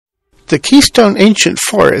The Keystone Ancient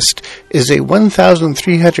Forest is a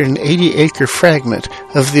 1,380-acre fragment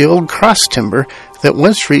of the old cross timber that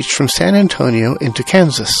once reached from San Antonio into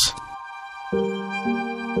Kansas.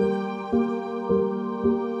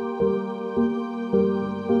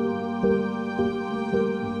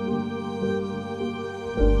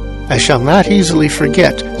 I shall not easily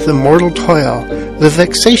forget the mortal toil, the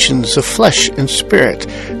vexations of flesh and spirit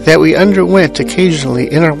that we underwent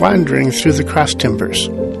occasionally in our wandering through the cross timbers.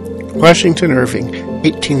 Washington Irving,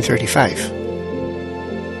 1835.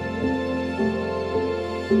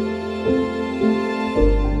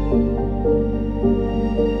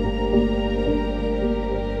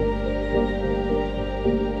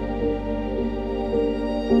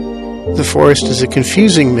 The forest is a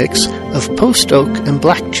confusing mix of post oak and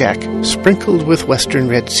blackjack sprinkled with western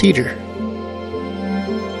red cedar.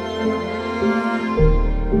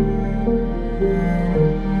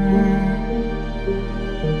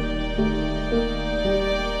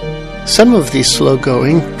 Some of these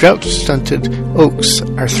slow-going, drought-stunted oaks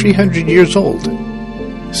are 300 years old.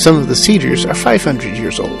 Some of the cedars are 500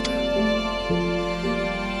 years old.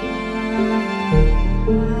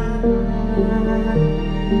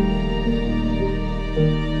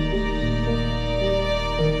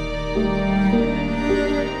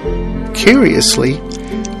 Curiously,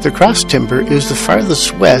 the cross timber is the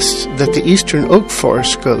farthest west that the eastern oak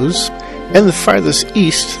forest goes, and the farthest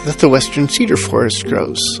east that the western cedar forest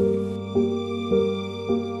grows.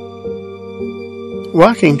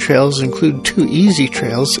 Walking trails include 2 easy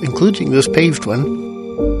trails, including this paved one,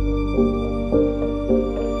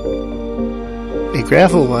 a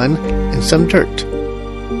gravel one, and some dirt.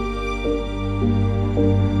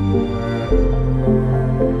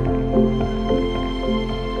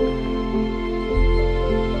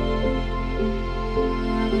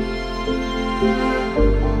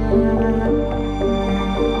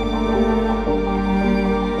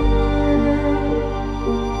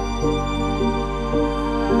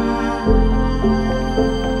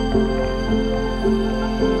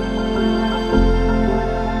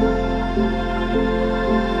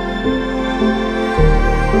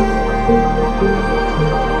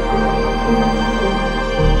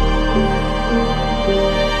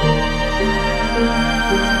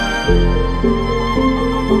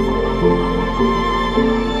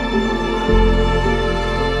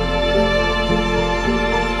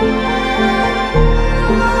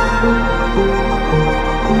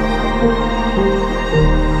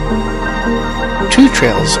 Two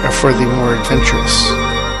trails are for the more adventurous.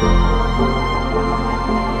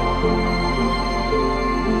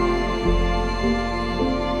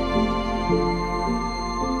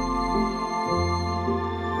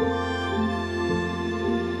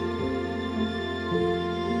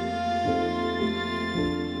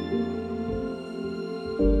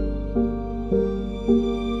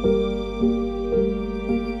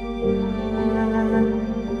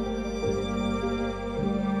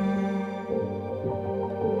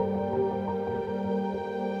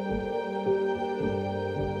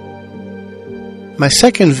 My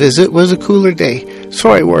second visit was a cooler day,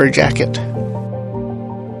 so I wore a jacket.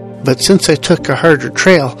 But since I took a harder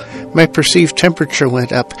trail, my perceived temperature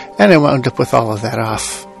went up, and I wound up with all of that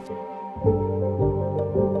off.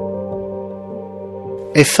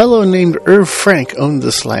 A fellow named Irv Frank owned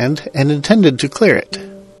this land and intended to clear it.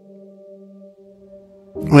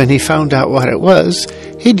 When he found out what it was,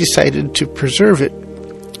 he decided to preserve it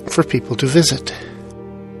for people to visit.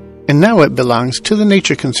 And now it belongs to the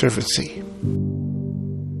Nature Conservancy.